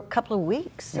for a couple of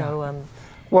weeks. So.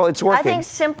 Well, it's working.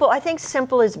 I think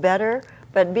simple is better.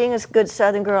 But being a good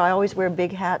Southern girl, I always wear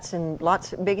big hats and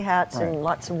lots of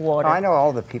water. I know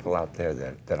all the people out there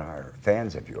that are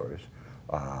fans of yours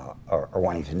are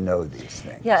wanting to know these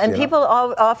things. Yeah, and people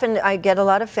often, I get a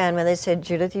lot of fan mail. They say,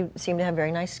 Judith, you seem to have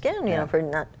very nice skin, for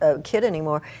not a kid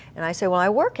anymore. And I say, well, I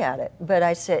work at it. But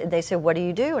they say, what do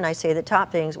you do? And I say the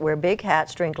top things: wear big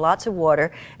hats, drink lots of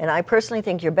water. And I personally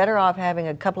think you're better off having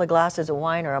a couple of glasses of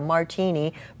wine or a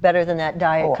martini better than that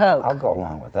Diet Coke. I'll go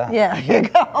along with that. Yeah, you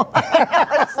go.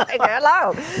 It's like,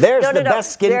 hello. There's the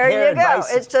best skincare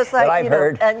advice it's just like, that I've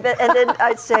heard. And then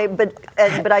I'd say,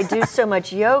 but I do so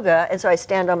much yoga, and so I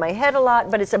stand on my head a lot,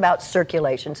 but it's about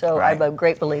circulation. So I'm a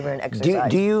great believer in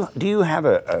exercise. Do you have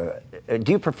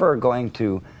do you prefer going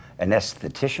to an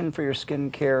esthetician for your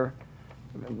skincare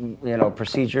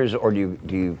procedures, or do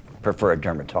you prefer a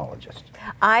dermatologist?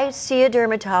 I see a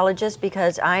dermatologist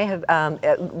because I have,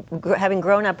 having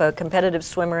grown up a competitive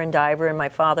swimmer and diver, and my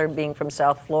father being from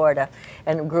South Florida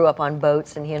and grew up on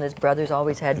boats, and he and his brothers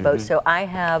always had boats. So I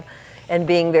have, and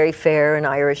being very fair and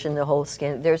Irish and the whole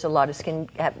skin, there's a lot of skin.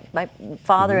 My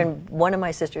father and one of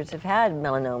my sisters have had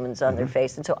melanomas on their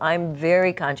face, and so I'm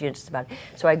very conscientious about it.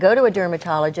 So I go to a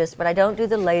dermatologist, but I don't do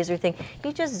the laser thing.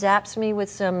 He just zaps me with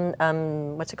some,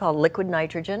 what's it called, liquid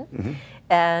nitrogen,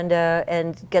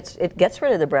 and gets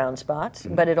rid of the brown spots,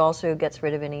 but it also gets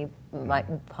rid of any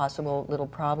possible little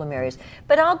problem areas.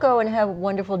 But I'll go and have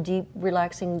wonderful, deep,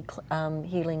 relaxing,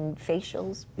 healing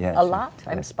facials. Yes, a lot. yes.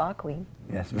 I'm spa queen.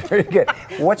 Yes, very good.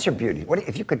 What's your beauty?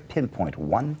 If you could pinpoint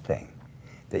one thing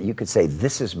that you could say,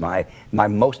 this is my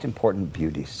most important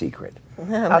beauty secret,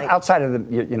 outside of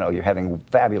you're having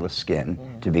fabulous skin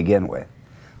to begin with.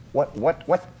 What?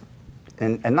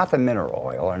 And not the mineral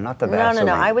oil or not the Vaseline.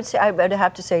 No. I would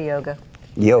have to say yoga.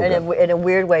 Yoga. In a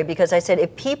weird way, because I said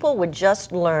if people would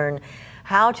just learn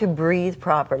how to breathe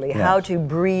properly, how to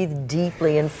breathe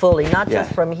deeply and fully, not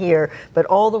just from here, but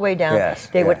all the way down.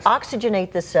 They would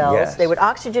oxygenate the cells, they would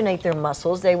oxygenate their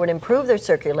muscles, they would improve their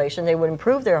circulation, they would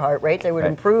improve their heart rate, they would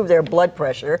improve their blood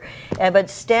pressure. But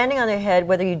standing on their head,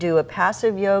 whether you do a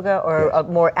passive yoga or a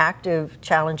more active,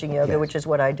 challenging yoga, which is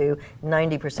what I do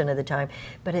 90% of the time,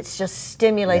 but it just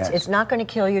stimulates, it's not going to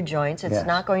kill your joints, it's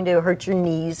not going to hurt your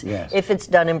knees if it's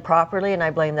done improperly, and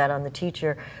I blame that on the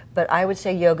teacher. But I would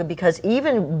say yoga, because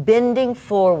even bending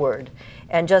forward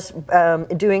and just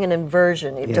doing an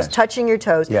inversion, just touching your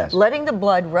toes, letting the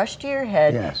blood rush to your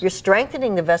head, you're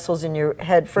strengthening the vessels in your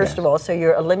head, first of all, so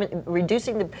you're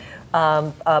reducing the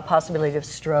possibility of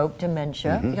stroke,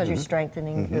 dementia, because you're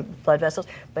strengthening the blood vessels,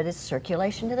 but it's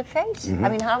circulation to the face. I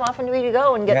mean, how often do we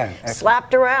go and get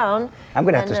slapped around? I'm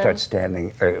going to have to start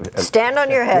standing. Stand on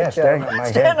your head, Joe.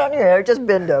 Stand on your head, just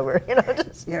bend over.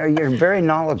 You're very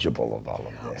knowledgeable of all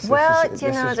of this. Well,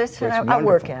 I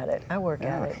work at it. I work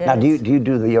at it. Now, do you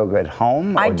do the yoga at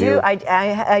home? I do.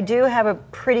 I do have a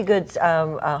pretty good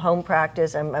home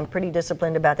practice. I'm pretty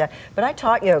disciplined about that. But I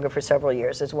taught yoga for several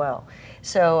years as well.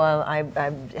 So I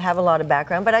have a lot of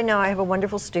background. But I know I have a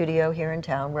wonderful studio here in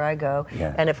town where I go.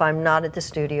 And if I'm not at the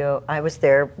studio, I was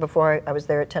there before. I was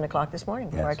there at 10 o'clock this morning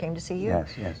before I came to see you.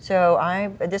 So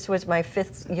this was my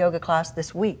 5th yoga class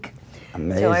this week.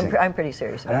 Amazing. So I'm pretty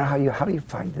serious about it. How do you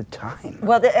find the time?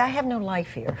 Well, I have no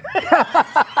life here.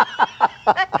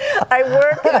 I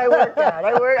work and I work out.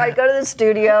 I go to the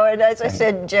studio, and as I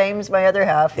said, James, my other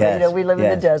half, we live in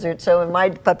the desert, so my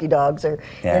puppy dogs are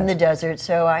in the desert,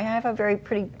 so I have a very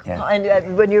pretty,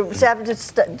 and when you have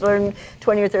to learn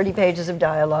 20 or 30 pages of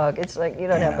dialogue, it's like you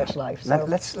don't have much life. So.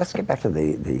 Let's get back to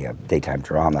the daytime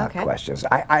drama questions.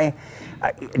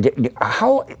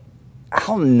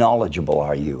 How knowledgeable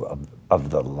are you of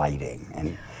the lighting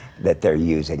and that they're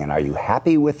using, and are you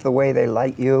happy with the way they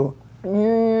light you?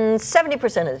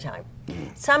 70% of the time.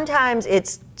 Sometimes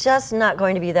it's just not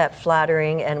going to be that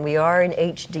flattering, and we are in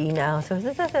HD now. So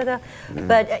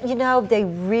but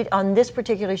they on this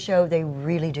particular show, they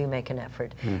really do make an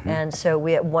effort. And so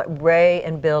Ray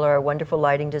and Bill are wonderful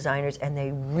lighting designers, and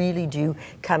they really do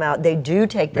come out. They do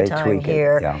take the time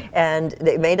here, and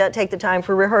they may not take the time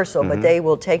for rehearsal, but they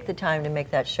will take the time to make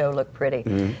that show look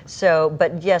pretty. So,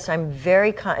 but yes, I'm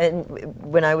very.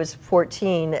 When I was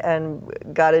 14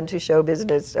 and got into show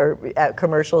business or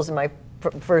commercials, in my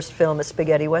first film, a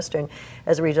spaghetti western,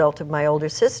 as a result of my older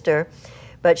sister.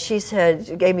 But she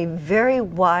gave me very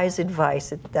wise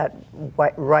advice at that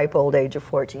ripe old age of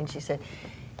 14. She said,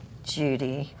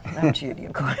 Judy, not Judy,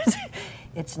 of course,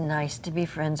 it's nice to be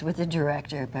friends with the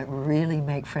director, but really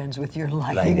make friends with your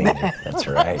lighting man. That's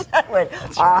right. I went,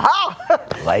 aha!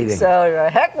 Lighting. So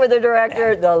heck with the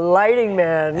director, the lighting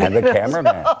man. And the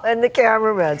cameraman. And the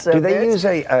cameraman. So do they use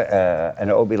a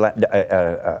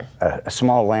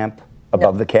small lamp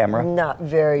above the camera? Not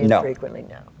very infrequently,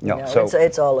 no. So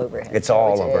it's all overhead. It's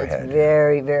all overhead. It's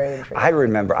very, very infrequent. I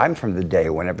remember, I'm from the day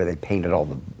whenever they painted all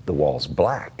the walls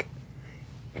black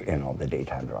in all the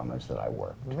daytime dramas that I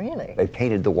worked. Really? They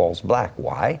painted the walls black.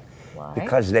 Why?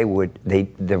 Because there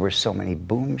were so many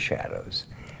boom shadows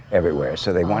everywhere.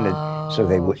 So they wanted,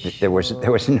 there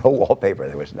was no wallpaper,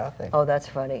 there was nothing. Oh, that's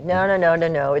funny. No.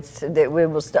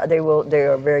 They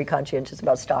are very conscientious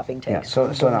about stopping takes. So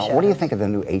now, what do you think of the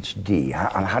new HD?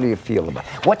 How do you feel about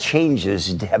it? What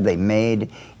changes have they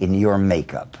made in your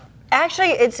makeup? Actually,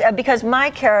 it's because my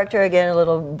character, again, a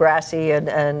little brassy,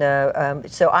 and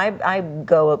so I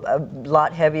go a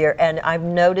lot heavier, and I've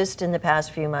noticed in the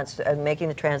past few months, making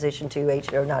the transition to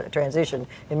HD, or not a transition,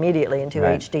 immediately into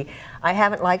HD, I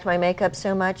haven't liked my makeup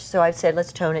so much, so I've said,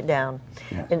 let's tone it down.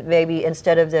 Yes. And maybe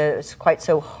instead of the quite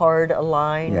so hard a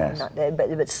line, Yes.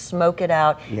 but smoke it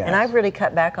out. Yes. And I've really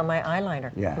cut back on my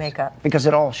eyeliner Yes. makeup. Because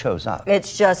it all shows up.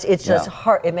 It's just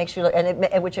hard. It makes you look,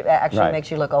 which actually Right.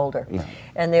 makes you look older. Yeah.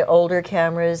 And the older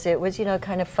cameras, it was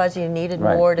kind of fuzzy and needed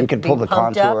Right. more to You could be pull the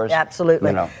pumped contours, up.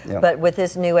 Absolutely. yeah. But with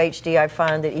this new HD, I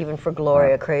found that even for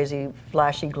Gloria, Right. crazy,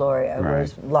 flashy Gloria, Right.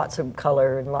 was lots of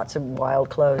color and lots of wild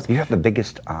clothes. You have the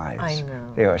biggest eyes. I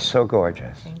know. They are so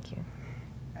gorgeous. Thank you.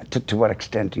 To what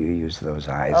extent do you use those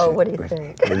eyes? Oh, what do you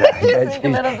think?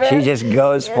 She just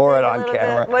goes for it on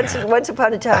camera. Once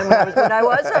upon a time, when I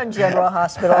was on General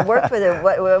Hospital, I worked with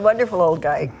a wonderful old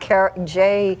guy,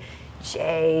 Jay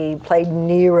played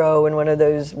Nero in one of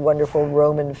those wonderful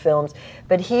Roman films,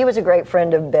 but he was a great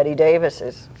friend of Betty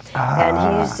Davis's. And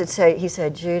he used to say, he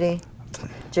said,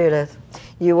 Judith,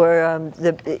 you were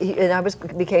and I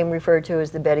became referred to as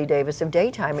the Betty Davis of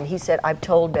daytime. And he said, I've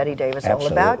told Betty Davis all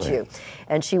about you,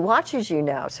 and she watches you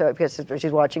now. So because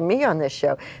she's watching me on this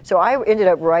show, so I ended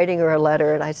up writing her a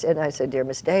letter, and I said, dear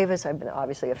Miss Davis, I've been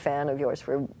obviously a fan of yours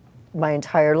for my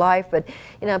entire life, but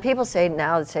people say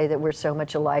that we're so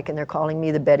much alike, and they're calling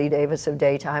me the Betty Davis of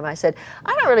daytime. I said,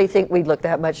 I don't really think we look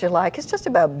that much alike. It's just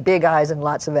about big eyes and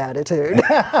lots of attitude.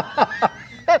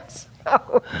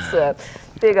 So,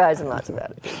 big eyes and lots of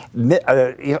attitude.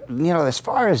 As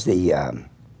far as the,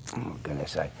 oh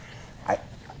goodness,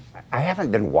 I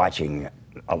haven't been watching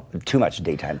too much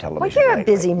daytime television. Well, you're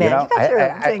lately. a busy man. You got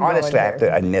your thing honestly, going I have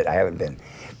to admit, I haven't been.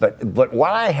 But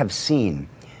what I have seen,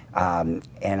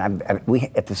 and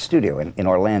we at the studio in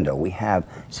Orlando, we have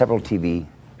several TV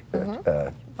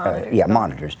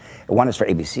monitors. One is for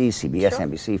ABC, CBS, Sure.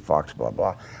 NBC, Fox, blah,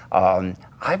 blah.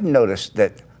 I've noticed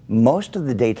that most of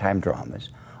the daytime dramas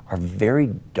are very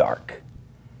dark.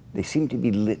 They seem to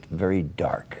be lit very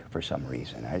dark for some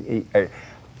reason.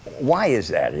 Why is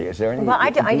that? Is there any? Well, I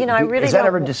really is that don't-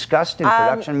 ever discussed in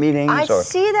production meetings? I or?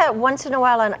 see that once in a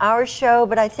while on our show,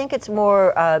 but I think it's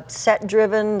more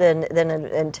set-driven than an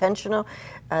intentional,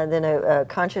 than a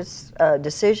conscious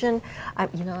decision.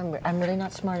 I'm really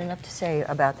not smart enough to say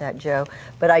about that, Joe,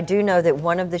 but I do know that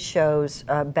one of the shows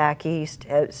back east,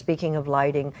 speaking of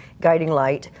lighting, Guiding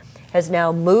Light, has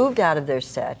now moved out of their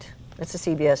set. It's a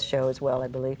CBS show as well, I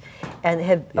believe,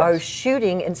 and are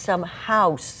shooting in some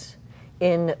house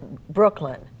in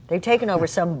Brooklyn. They've taken over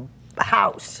some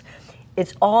house.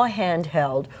 It's all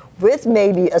handheld with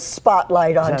maybe a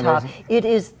spotlight on top. Amazing? It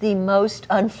is the most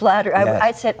unflattering. Yes,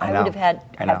 I said I would have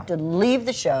have to leave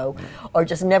the show or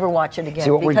just never watch it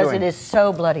again because it is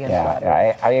so bloody unflattering.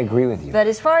 Yeah, I agree with you. But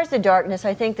as far as the darkness,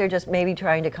 I think they're just maybe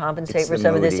trying to compensate for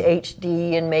some of this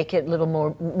HD and make it a little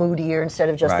more moodier instead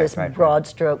of just this broad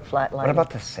stroke flat line. What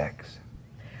about the sex?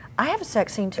 I have a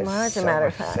sex scene tomorrow, as a matter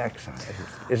of fact. Sex on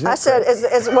it. Isn't I it said,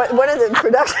 as one of the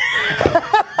production.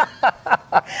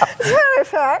 As a matter of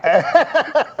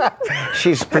fact,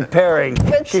 she's preparing.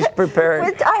 She's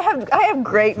preparing. I have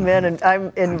great men, and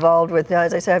I'm involved with now.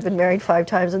 As I said, I've been married 5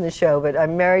 times on the show, but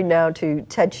I'm married now to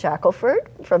Ted Shackelford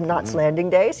from Knots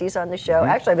Landing Days. He's on the show.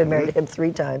 Actually, I've been married to him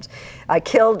 3 times. I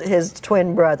killed his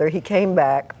twin brother. He came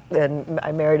back, and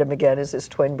I married him again as his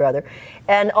twin brother.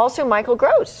 And also Michael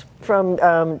Gross from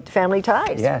Family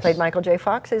Ties. Yes. Played Michael J.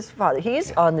 Fox's father.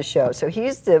 He's on the show. So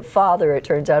he's the father, it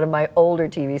turns out, of my older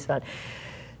TV son.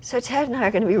 So Ted and I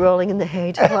are going to be rolling in the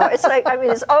hay tomorrow. It's like,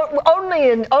 it's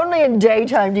only in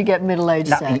daytime do you get middle-aged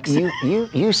sex.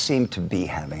 You seem to be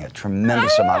having a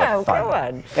tremendous amount of fun. Come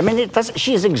on. I mean,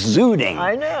 she's exuding.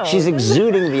 I know. She's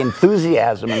exuding the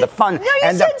enthusiasm and the fun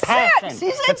and the passion.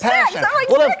 You said sex.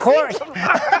 Well, of course.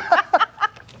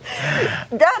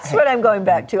 That's what I'm going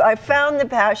back to. I found the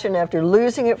passion after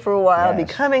losing it for a while,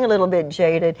 becoming a little bit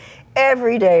jaded.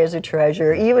 Every day is a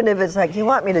treasure, even if it's like, you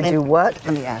want me to do what?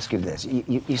 Let me ask you this.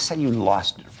 You said you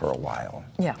lost it for a while.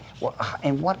 Yeah. Well,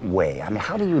 in what way? I mean,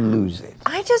 how do you lose it?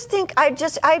 I just think,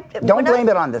 Don't blame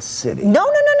it on the city.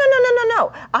 No.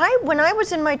 When I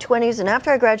was in my 20s and after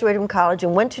I graduated from college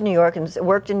and went to New York and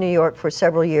worked in New York for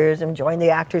several years and joined the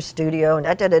Actors Studio and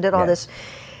I did all this.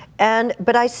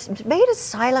 But I made a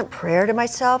silent prayer to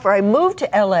myself, or I moved to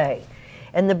LA.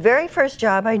 And the very first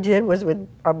job I did was with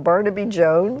Barnaby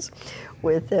Jones,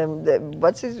 with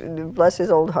bless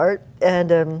his old heart,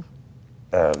 but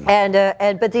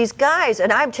these guys,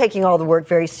 and I'm taking all the work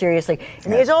very seriously,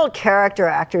 and these old character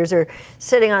actors are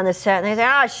sitting on the set, and they say,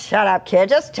 "Oh, shut up, kid,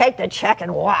 just take the check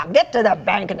and walk, get to the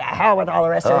bank and to hell with all the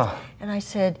rest of it." And I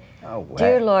said,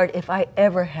 "Dear Lord, if I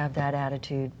ever have that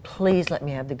attitude, please let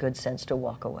me have the good sense to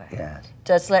walk away. Yes.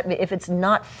 Just let me, if it's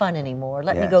not fun anymore,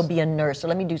 let me go be a nurse or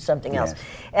let me do something else."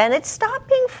 And it stopped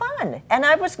being fun. And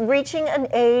I was reaching an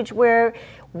age where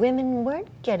women weren't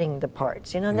getting the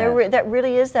parts. You know, Yes. that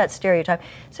really is that stereotype.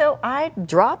 So I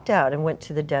dropped out and went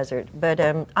to the desert. But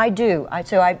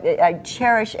I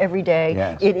cherish every day.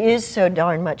 Yes. It is so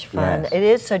darn much fun. Yes. It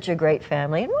is such a great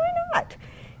family, and why not?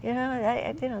 You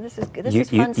know, this is fun You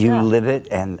stuff. live it,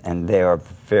 and they are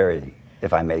very,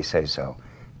 if I may say so,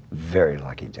 very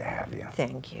lucky to have you.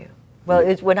 Thank you. Well,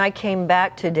 it's when I came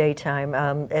back to daytime,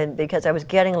 and because I was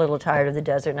getting a little tired of the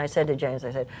desert, and I said to James,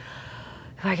 I said,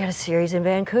 if I get a series in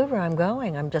Vancouver, I'm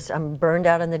going. I'm burned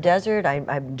out in the desert.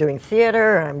 I'm doing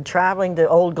theater. I'm traveling the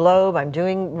old globe. I'm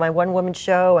doing my one-woman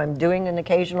show. I'm doing an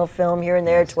occasional film here and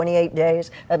there, 28 days.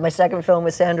 My second film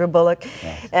with Sandra Bullock.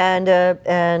 Yes. And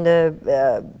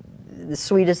the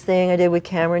sweetest thing I did with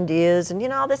Cameron Diaz,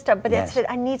 and all this stuff. But Yes. that's it.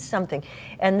 I need something.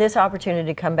 And this opportunity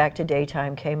to come back to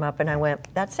daytime came up, and I went,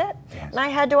 that's it. Yes. And I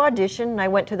had to audition, and I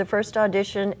went to the first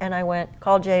audition, and I went,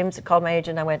 called James, called my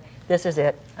agent, and I went, this is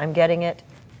it. I'm getting it.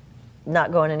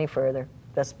 Not going any further.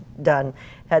 That's done.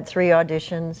 Had 3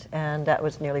 auditions, and that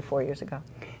was nearly 4 years ago.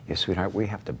 Yeah, sweetheart, we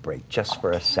have to break just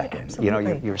for a second.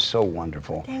 absolutely. You're so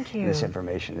wonderful. Thank you. This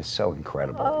information is so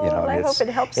incredible. Oh, and I hope it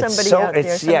helps it's somebody so, out there,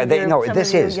 it's- some yeah, of they, your- no, some this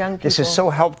of your is young this is people. so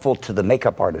helpful to the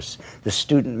makeup artists, the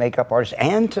student makeup artists,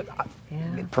 and to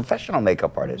professional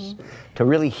makeup artists to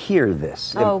really hear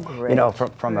this. Oh, and, great,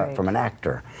 from great. an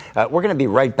actor. We're going to be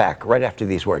right back, right after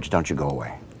these words. Don't you go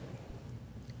away.